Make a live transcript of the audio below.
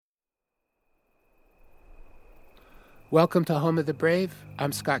Welcome to Home of the Brave.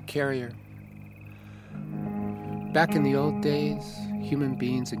 I'm Scott Carrier. Back in the old days, human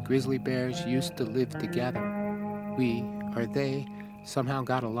beings and grizzly bears used to live together. We, or they, somehow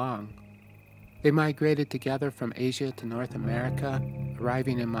got along. They migrated together from Asia to North America,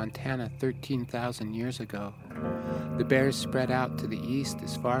 arriving in Montana 13,000 years ago. The bears spread out to the east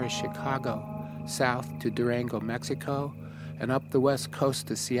as far as Chicago, south to Durango, Mexico, and up the west coast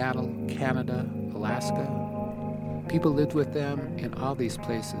to Seattle, Canada, Alaska. People lived with them in all these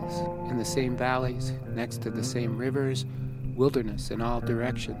places, in the same valleys, next to the same rivers, wilderness in all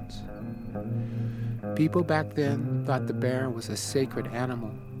directions. People back then thought the bear was a sacred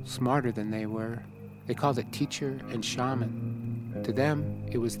animal, smarter than they were. They called it teacher and shaman. To them,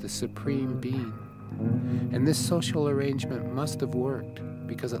 it was the supreme being. And this social arrangement must have worked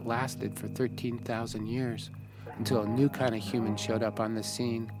because it lasted for 13,000 years until a new kind of human showed up on the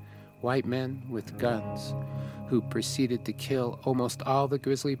scene, white men with guns, who proceeded to kill almost all the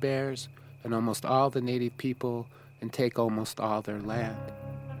grizzly bears and almost all the native people and take almost all their land.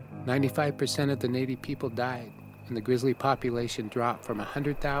 95% of the native people died, and the grizzly population dropped from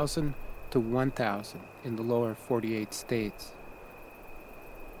 100,000 to 1,000 in the lower 48 states.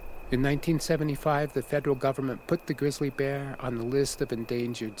 In 1975, the federal government put the grizzly bear on the list of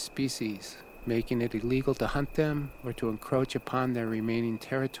endangered species, making it illegal to hunt them or to encroach upon their remaining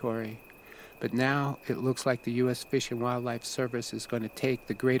territory. But now it looks like the U.S. Fish and Wildlife Service is going to take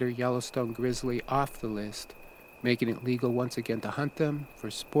the greater Yellowstone grizzly off the list, making it legal once again to hunt them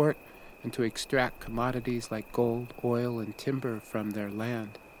for sport and to extract commodities like gold, oil, and timber from their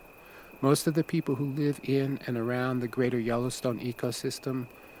land. Most of the people who live in and around the greater Yellowstone ecosystem,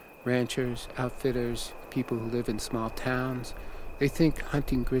 ranchers, outfitters, people who live in small towns, they think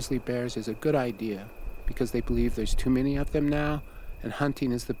hunting grizzly bears is a good idea because they believe there's too many of them now, and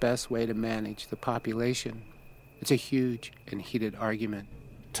hunting is the best way to manage the population. It's a huge and heated argument.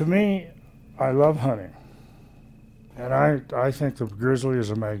 To me, I love hunting. And I think the grizzly is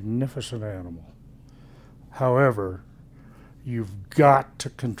a magnificent animal. However, you've got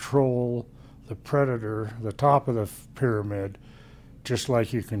to control the predator, the top of the pyramid, just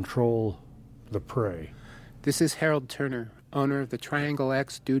like you control the prey. This is Harold Turner, owner of the Triangle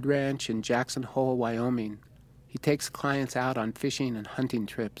X Dude Ranch in Jackson Hole, Wyoming. He takes clients out on fishing and hunting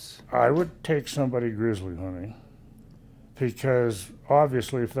trips. I would take somebody grizzly hunting because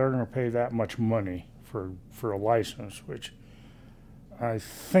obviously if they're going to pay that much money for a license, which I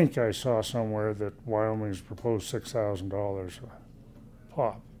think I saw somewhere that Wyoming's proposed $6,000 a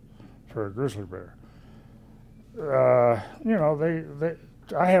pop for a grizzly bear.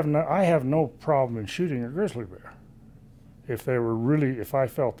 I have no problem in shooting a grizzly bear. If I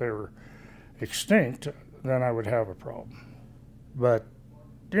felt they were extinct, then I would have a problem. But,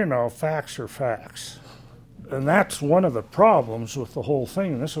 facts are facts. And that's one of the problems with the whole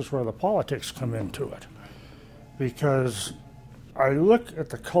thing, and this is where the politics come into it. Because I look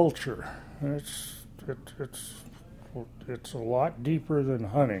at the culture, and it's a lot deeper than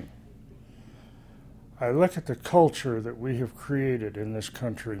hunting. I look at the culture that we have created in this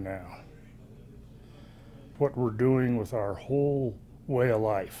country now, what we're doing with our whole way of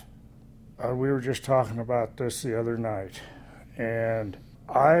life. We were just talking about this the other night, and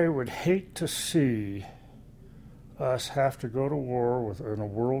I would hate to see us have to go to war in a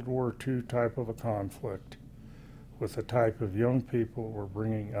World War II type of a conflict with the type of young people we're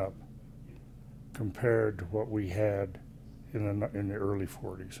bringing up compared to what we had in the early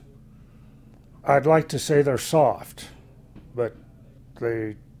 40s. I'd like to say they're soft, but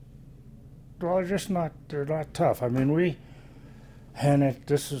they're not tough. I mean,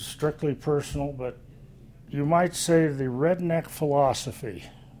 this is strictly personal, but you might say the redneck philosophy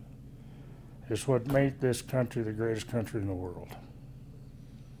is what made this country the greatest country in the world.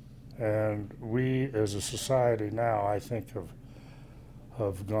 And we, as a society now, I think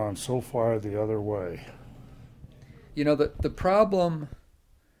have gone so far the other way. The problem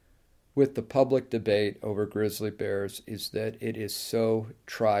with the public debate over grizzly bears is that it is so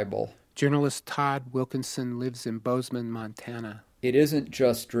tribal. Journalist Todd Wilkinson lives in Bozeman, Montana. It isn't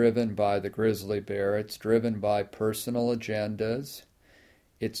just driven by the grizzly bear. It's driven by personal agendas.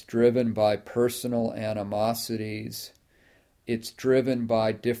 It's driven by personal animosities. It's driven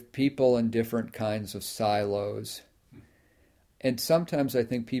by people in different kinds of silos. And sometimes I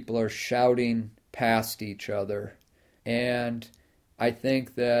think people are shouting past each other. And I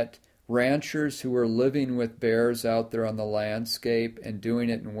think that ranchers who are living with bears out there on the landscape and doing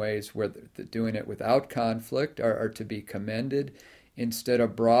it in ways where they're doing it without conflict are to be commended, instead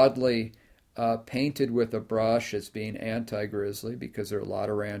of broadly painted with a brush as being anti-grizzly, because there are a lot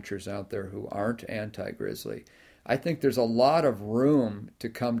of ranchers out there who aren't anti-grizzly. I think there's a lot of room to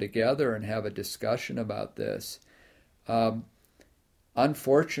come together and have a discussion about this.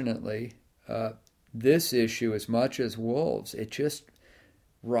 Unfortunately, this issue, as much as wolves, it just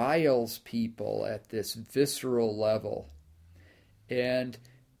riles people at this visceral level. And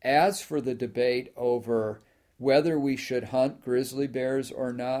as for the debate over whether we should hunt grizzly bears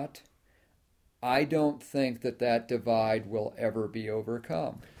or not, I don't think that divide will ever be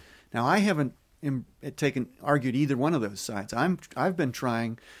overcome. Now, I haven't argued either one of those sides. I've been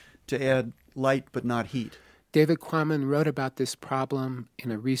trying to add light but not heat. David Quammen wrote about this problem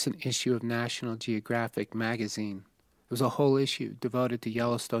in a recent issue of National Geographic magazine. It was a whole issue devoted to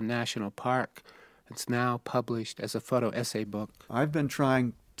Yellowstone National Park. It's now published as a photo essay book. I've been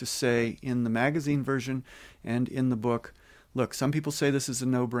trying to say in the magazine version and in the book, look, some people say this is a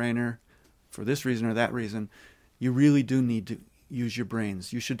no-brainer for this reason or that reason. You really do need to use your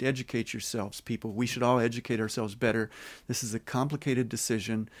brains. You should educate yourselves, people. We should all educate ourselves better. This is a complicated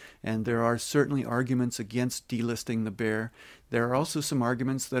decision, and there are certainly arguments against delisting the bear. There are also some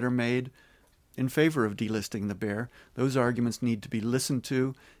arguments that are made in favor of delisting the bear. Those arguments need to be listened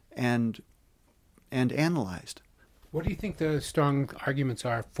to and analyzed. What do you think the strong arguments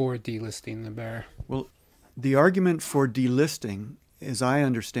are for delisting the bear? Well, the argument for delisting, as I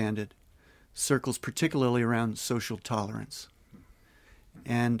understand it, circles particularly around social tolerance.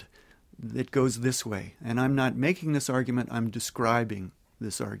 And it goes this way. And I'm not making this argument, I'm describing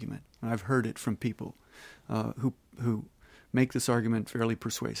this argument. I've heard it from people who make this argument fairly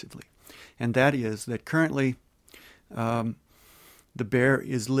persuasively. And that is that currently the bear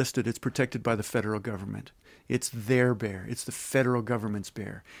is listed, it's protected by the federal government. It's their bear. It's the federal government's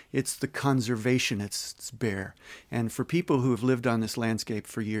bear. It's the conservationists' bear. And for people who have lived on this landscape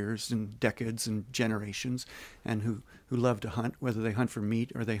for years and decades and generations and who love to hunt, whether they hunt for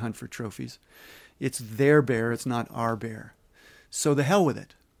meat or they hunt for trophies, it's their bear. It's not our bear. So the hell with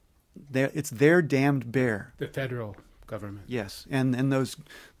it. It's their damned bear. The federal government. Yes, and those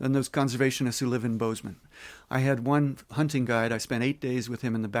conservationists who live in Bozeman. I had one hunting guide. I spent 8 days with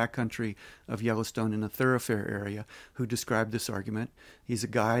him in the backcountry of Yellowstone in a thoroughfare area who described this argument. He's a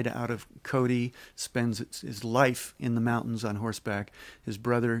guide out of Cody, spends his life in the mountains on horseback. His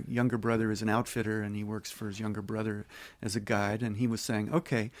younger brother, is an outfitter, and he works for his younger brother as a guide. And he was saying,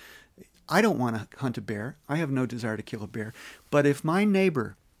 okay, I don't want to hunt a bear. I have no desire to kill a bear. But if my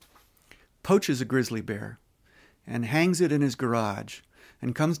neighbor poaches a grizzly bear and hangs it in his garage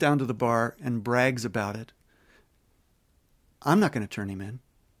and comes down to the bar and brags about it, I'm not going to turn him in.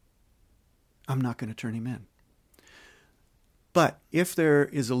 I'm not going to turn him in. But if there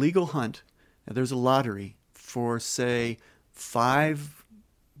is a legal hunt, there's a lottery for, say, 5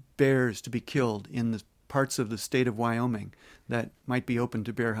 bears to be killed in the parts of the state of Wyoming that might be open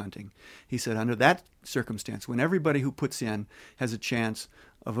to bear hunting. He said under that circumstance, when everybody who puts in has a chance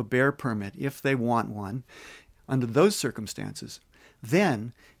of a bear permit, if they want one, under those circumstances,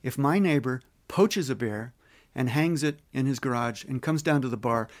 then if my neighbor poaches a bear and hangs it in his garage and comes down to the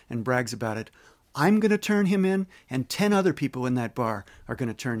bar and brags about it, I'm going to turn him in, and 10 other people in that bar are going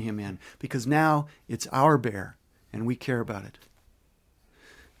to turn him in, because now it's our bear and we care about it.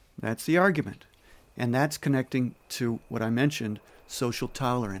 That's the argument. And that's connecting to what I mentioned, social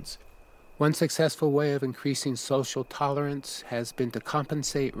tolerance. One successful way of increasing social tolerance has been to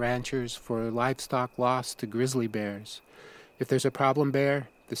compensate ranchers for livestock loss to grizzly bears. If there's a problem bear,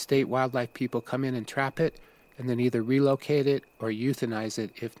 the state wildlife people come in and trap it, and then either relocate it or euthanize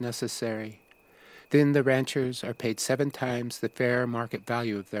it if necessary. Then the ranchers are paid 7 times the fair market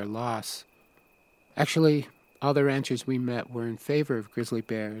value of their loss. Actually, all the ranchers we met were in favor of grizzly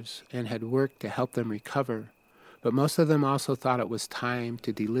bears and had worked to help them recover. But most of them also thought it was time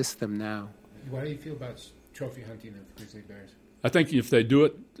to delist them now. What do you feel about trophy hunting of grizzly bears? I think if they do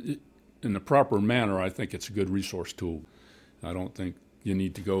it in the proper manner, I think it's a good resource tool. I don't think you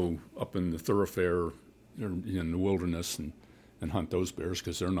need to go up in the thoroughfare or in the wilderness and hunt those bears,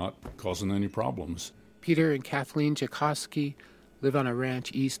 because they're not causing any problems. Peter and Kathleen Jakowski live on a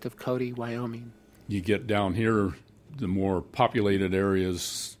ranch east of Cody, Wyoming. You get down here, the more populated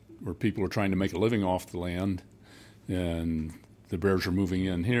areas where people are trying to make a living off the land, and the bears are moving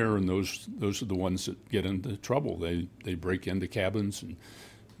in here, and those are the ones that get into trouble. They break into cabins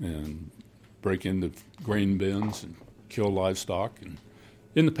and break into grain bins and kill livestock. And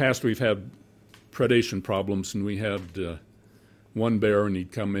in the past, we've had predation problems, and we had one bear, and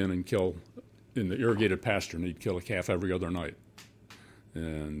he'd come in and kill in the irrigated pasture, and he'd kill a calf every other night.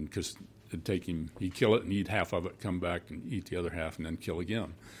 And because it'd take him, he'd kill it and eat half of it, come back and eat the other half, and then kill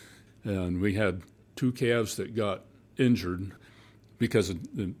again. And we had 2 calves that got injured because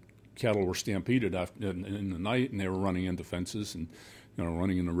the cattle were stampeded in the night, and they were running into fences and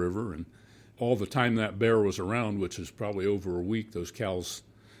running in the river. And all the time that bear was around, which is probably over a week, those cows,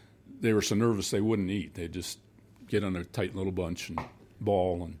 they were so nervous they wouldn't eat. They'd just get in a tight little bunch and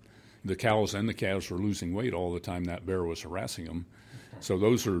bawl. And the cows and the calves were losing weight all the time that bear was harassing them. So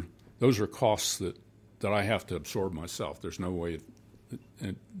those are costs that I have to absorb myself. There's no way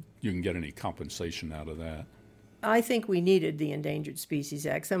you can get any compensation out of that. I think we needed the Endangered Species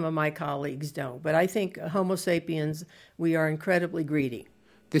Act. Some of my colleagues don't. But I think Homo sapiens, we are incredibly greedy.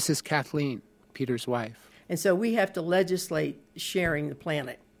 This is Kathleen, Peter's wife. And so we have to legislate sharing the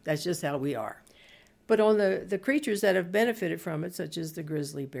planet. That's just how we are. But on the creatures that have benefited from it, such as the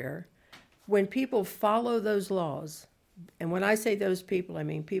grizzly bear, when people follow those laws, and when I say those people, I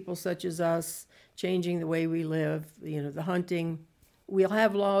mean people such as us, changing the way we live, the hunting, we'll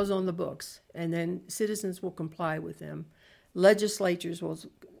have laws on the books, and then citizens will comply with them. Legislatures will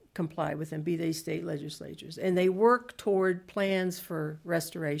comply with them, be they state legislatures. And they work toward plans for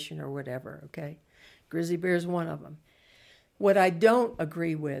restoration or whatever, okay? Grizzly bear is one of them. What I don't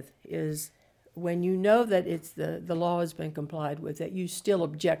agree with is when you know that it's the law has been complied with, that you still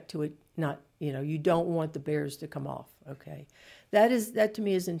object to it, not, you don't want the bears to come off, okay? That to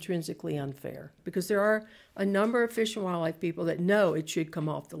me is intrinsically unfair, because there are a number of Fish and Wildlife people that know it should come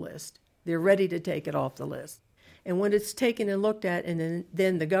off the list. They're ready to take it off the list. And when it's taken and looked at, and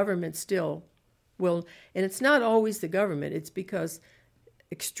then the government still will, and it's not always the government, it's because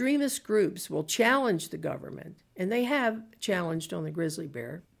extremist groups will challenge the government, and they have challenged on the grizzly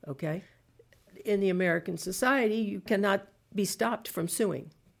bear, okay? In the American society, you cannot be stopped from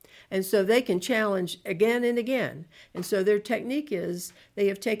suing. And so they can challenge again and again. And so their technique is they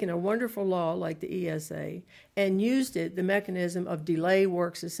have taken a wonderful law like the ESA and used it, the mechanism of delay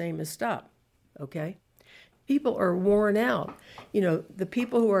works the same as stop, okay? People are worn out. The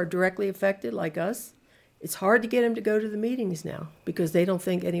people who are directly affected, like us, it's hard to get them to go to the meetings now because they don't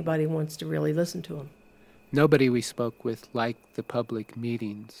think anybody wants to really listen to them. Nobody we spoke with liked the public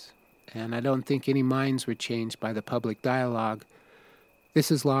meetings, and I don't think any minds were changed by the public dialogue. This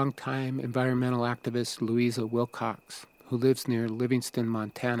is longtime environmental activist Louisa Wilcox, who lives near Livingston,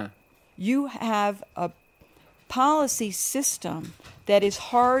 Montana. You have a policy system that is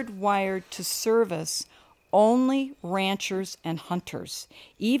hardwired to service only ranchers and hunters,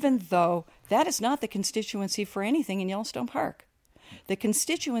 even though that is not the constituency for anything in Yellowstone Park. The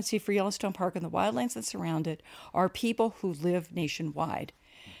constituency for Yellowstone Park and the wildlands that surround it are people who live nationwide.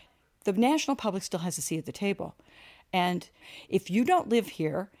 The national public still has a seat at the table. And if you don't live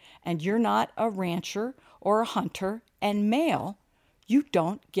here and you're not a rancher or a hunter and male, you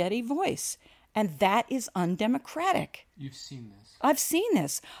don't get a voice. And that is undemocratic. You've seen this. I've seen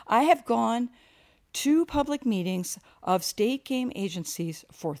this. I have gone to public meetings of state game agencies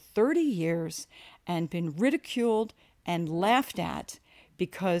for 30 years and been ridiculed and laughed at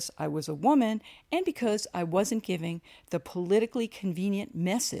because I was a woman and because I wasn't giving the politically convenient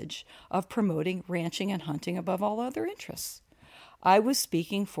message of promoting ranching and hunting above all other interests. I was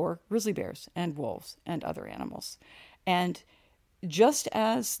speaking for grizzly bears and wolves and other animals. And just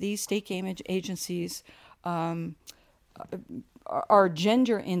as these state game agencies are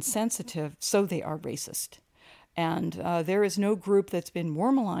gender insensitive, so they are racist. And there is no group that's been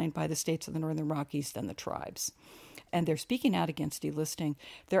more maligned by the states of the Northern Rockies than the tribes. And they're speaking out against delisting.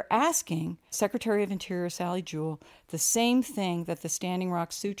 They're asking Secretary of Interior Sally Jewell the same thing that the Standing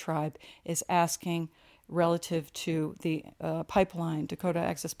Rock Sioux tribe is asking relative to the pipeline, Dakota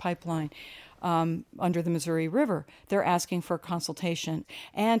Access Pipeline, under the Missouri River. They're asking for consultation.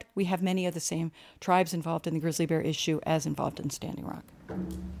 And we have many of the same tribes involved in the grizzly bear issue as involved in Standing Rock.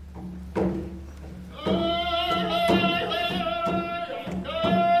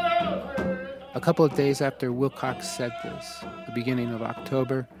 A couple of days after Wilcox said this, the beginning of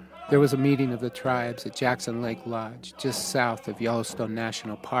October, there was a meeting of the tribes at Jackson Lake Lodge, just south of Yellowstone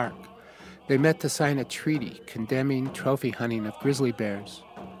National Park. They met to sign a treaty condemning trophy hunting of grizzly bears.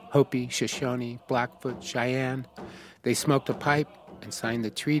 Hopi, Shoshone, Blackfoot, Cheyenne. They smoked a pipe and signed the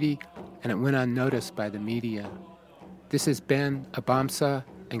treaty, and it went unnoticed by the media. This is Ben Abamsa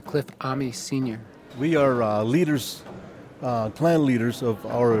and Cliff Ami Sr. We are leaders, clan leaders of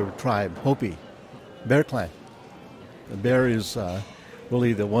our tribe, Hopi, Bear Clan. The bear is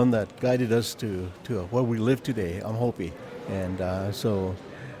really the one that guided us to where we live today. I'm Hopi, and so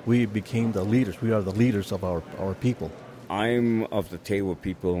we became the leaders. We are the leaders of our people. I'm of the Tewa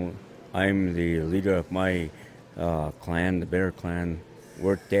people. I'm the leader of my clan, the Bear Clan.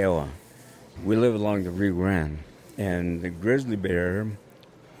 We're Tewa. We live along the Rio Grande. And the grizzly bear,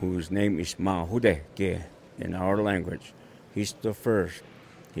 whose name is Mahudeke in our language, he's the first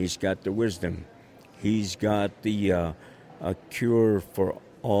He's got the wisdom. He's got the a cure for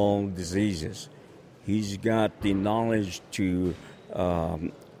all diseases. He's got the knowledge to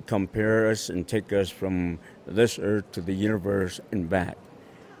compare us and take us from this earth to the universe and back.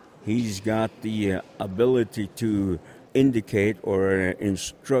 He's got the ability to indicate or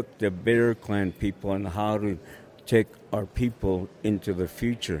instruct the Bear Clan people on how to take our people into the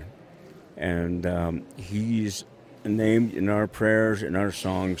future. And he's named in our prayers and our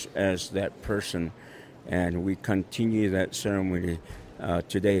songs as that person. And we continue that ceremony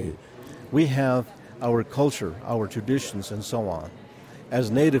today. We have our culture, our traditions, and so on.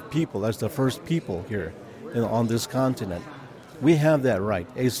 As Native people, as the first people here on this continent, we have that right,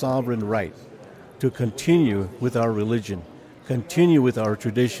 a sovereign right, to continue with our religion, continue with our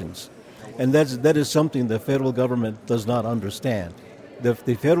traditions. And that is something the federal government does not understand. The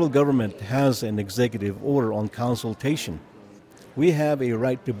federal government has an executive order on consultation. We have a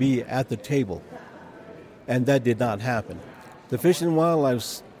right to be at the table, and that did not happen. The Fish and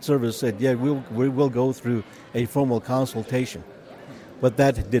Wildlife Service said, yeah, we will go through a formal consultation, but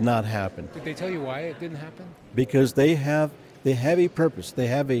that did not happen. Did they tell you why it didn't happen? Because they have a purpose. They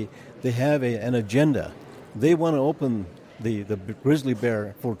have an agenda. They want to open the grizzly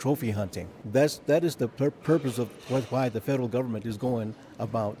bear for trophy hunting. That is the purpose of why the federal government is going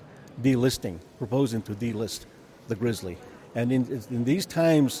about delisting, proposing to delist the grizzly. And in these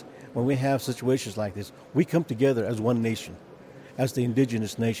times when we have situations like this, we come together as one nation, as the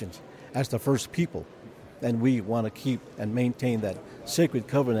indigenous nations, as the first people, and we want to keep and maintain that sacred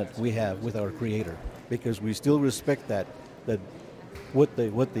covenant we have with our Creator, because we still respect that what the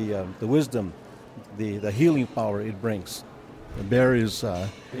wisdom, the healing power it brings. The bear is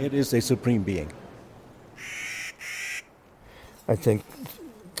it is a supreme being. I think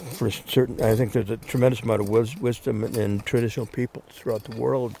for certain, I think there's a tremendous amount of wisdom in traditional peoples throughout the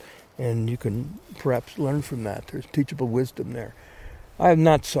world, and you can perhaps learn from that. There's teachable wisdom there. I have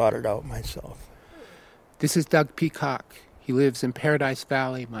not sought it out myself. This is Doug Peacock. He lives in Paradise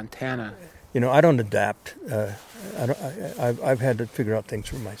Valley, Montana. You know, I don't adapt. I've had to figure out things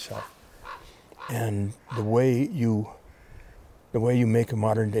for myself. And the way you make a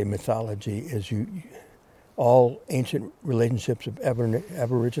modern day mythology is all ancient relationships of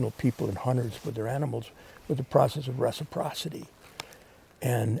Aboriginal people and hunters with their animals with the process of reciprocity.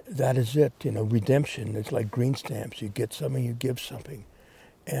 And that is it, redemption. It's like green stamps. You get something, you give something.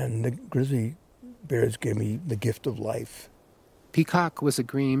 And the grizzly bears gave me the gift of life. Peacock was a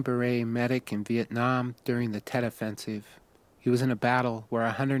Green Beret medic in Vietnam during the Tet Offensive. He was in a battle where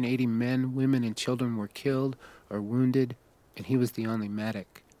 180 men, women, and children were killed or wounded, and he was the only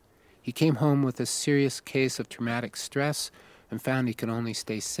medic. He came home with a serious case of traumatic stress and found he could only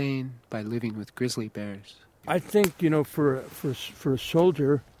stay sane by living with grizzly bears. I think, for a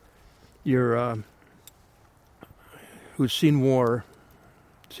soldier, who's seen war,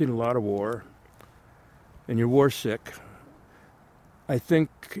 seen a lot of war, and you're war sick, I think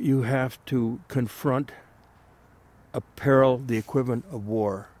you have to confront a peril, the equivalent of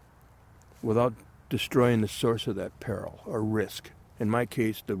war, without destroying the source of that peril or risk. In my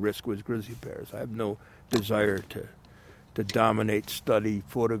case, the risk was grizzly bears. I have no desire to dominate, study,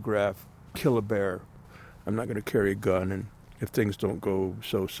 photograph, kill a bear. I'm not going to carry a gun, and if things don't go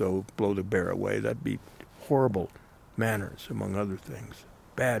so, blow the bear away. That'd be horrible manners, among other things.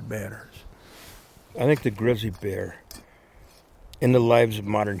 Bad manners. I think the grizzly bear, in the lives of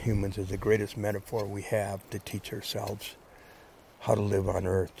modern humans, is the greatest metaphor we have to teach ourselves how to live on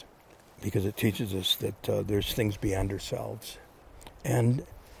Earth, because it teaches us that there's things beyond ourselves. And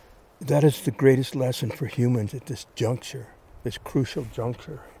that is the greatest lesson for humans at this juncture, this crucial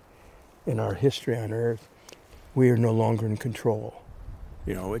juncture in our history on Earth. We are no longer in control.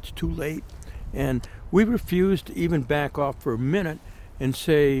 It's too late. And we refuse to even back off for a minute and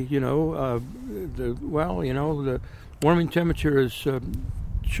say, the warming temperature is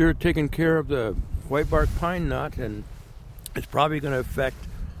sure taking care of the whitebark pine knot, and it's probably going to affect,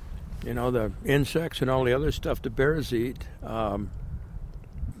 the insects and all the other stuff the bears eat.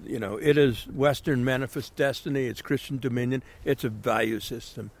 It is Western manifest destiny. It's Christian dominion. It's a value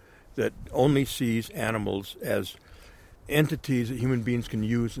system that only sees animals as entities that human beings can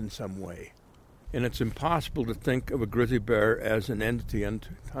use in some way. And it's impossible to think of a grizzly bear as an entity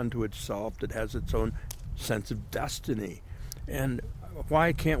unto itself that has its own sense of destiny. And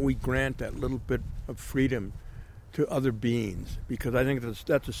why can't we grant that little bit of freedom to other beings? Because I think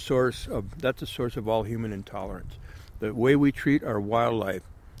that's a source of all human intolerance. The way we treat our wildlife,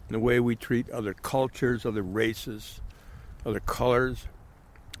 and the way we treat other cultures, other races, other colors,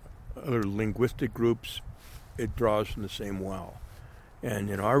 other linguistic groups, it draws from the same well.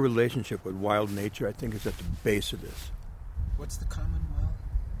 And our relationship with wild nature, I think, is at the base of this. What's the common well?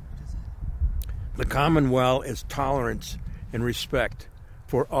 What is it? The common well is tolerance and respect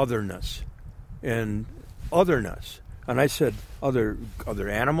for otherness. And I said other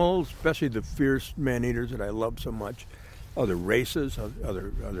animals, especially the fierce man-eaters that I love so much, other races,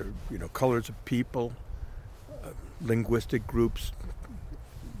 other colors of people, linguistic groups,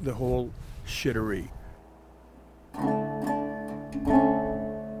 the whole shittery.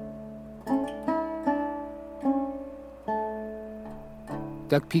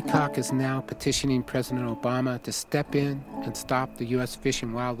 Doug Peacock is now petitioning President Obama to step in and stop the U.S. Fish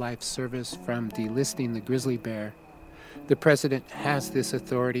and Wildlife Service from delisting the grizzly bear. The president has this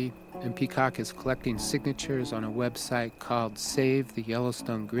authority, and Peacock is collecting signatures on a website called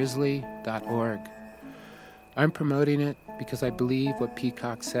SaveTheYellowstoneGrizzly.org. I'm promoting it because I believe what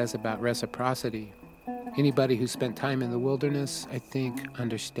Peacock says about reciprocity. Anybody who spent time in the wilderness, I think,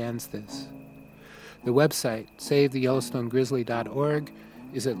 understands this. The website, SaveTheYellowstoneGrizzly.org,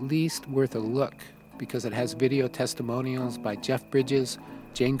 is at least worth a look because it has video testimonials by Jeff Bridges,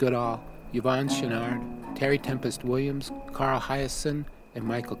 Jane Goodall, Yvonne Chenard, Terry Tempest Williams, Carl Hyacin, and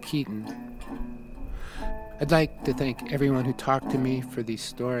Michael Keaton. I'd like to thank everyone who talked to me for these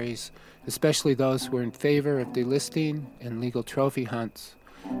stories, especially those who were in favor of delisting and legal trophy hunts.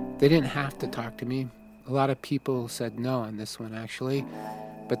 They didn't have to talk to me. A lot of people said no on this one, actually,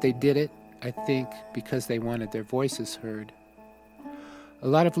 but they did it, I think, because they wanted their voices heard. A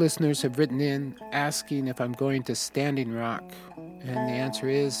lot of listeners have written in asking if I'm going to Standing Rock, and the answer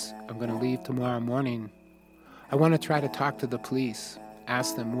is I'm going to leave tomorrow morning. I want to try to talk to the police,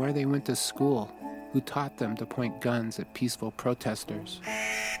 ask them where they went to school, who taught them to point guns at peaceful protesters.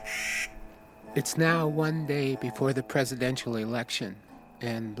 It's now one day before the presidential election,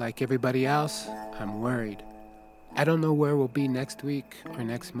 and like everybody else, I'm worried. I don't know where we'll be next week or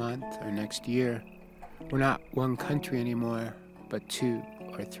next month or next year. We're not one country anymore, but 2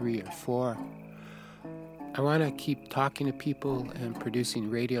 or 3 or 4. I want to keep talking to people and producing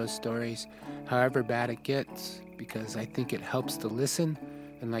radio stories, however bad it gets, because I think it helps to listen,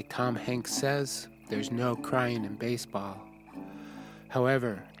 and like Tom Hanks says, there's no crying in baseball.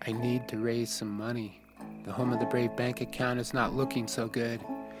 However, I need to raise some money. The Home of the Brave bank account is not looking so good.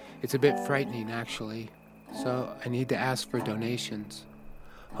 It's a bit frightening, actually, so I need to ask for donations.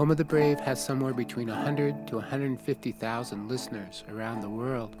 Home of the Brave has somewhere between 100 to 150,000 listeners around the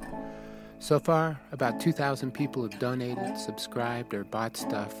world. So far, about 2,000 people have donated, subscribed, or bought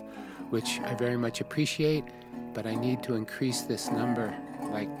stuff, which I very much appreciate, but I need to increase this number,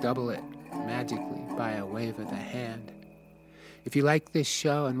 like double it, magically, by a wave of the hand. If you like this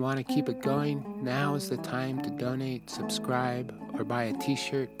show and want to keep it going, now is the time to donate, subscribe, or buy a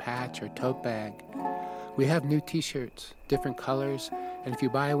t-shirt, patch, or tote bag. We have new t-shirts, different colors, and if you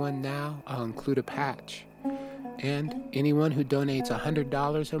buy one now, I'll include a patch. And anyone who donates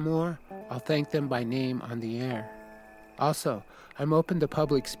 $100 or more, I'll thank them by name on the air. Also, I'm open to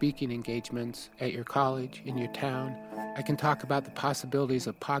public speaking engagements at your college, in your town. I can talk about the possibilities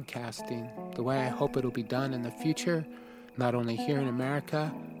of podcasting, the way I hope it'll be done in the future, not only here in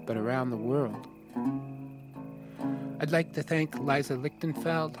America, but around the world. I'd like to thank Liza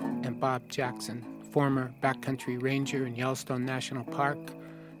Lichtenfeld and Bob Jackson, former backcountry ranger in Yellowstone National Park,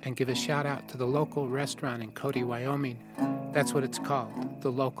 and give a shout out to the local restaurant in Cody, Wyoming. That's what it's called,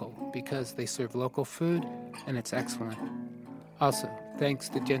 The Local, because they serve local food and it's excellent. Also, thanks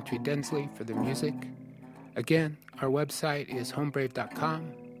to Gentry Densley for the music. Again, our website is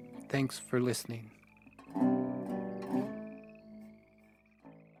homebrave.com. Thanks for listening.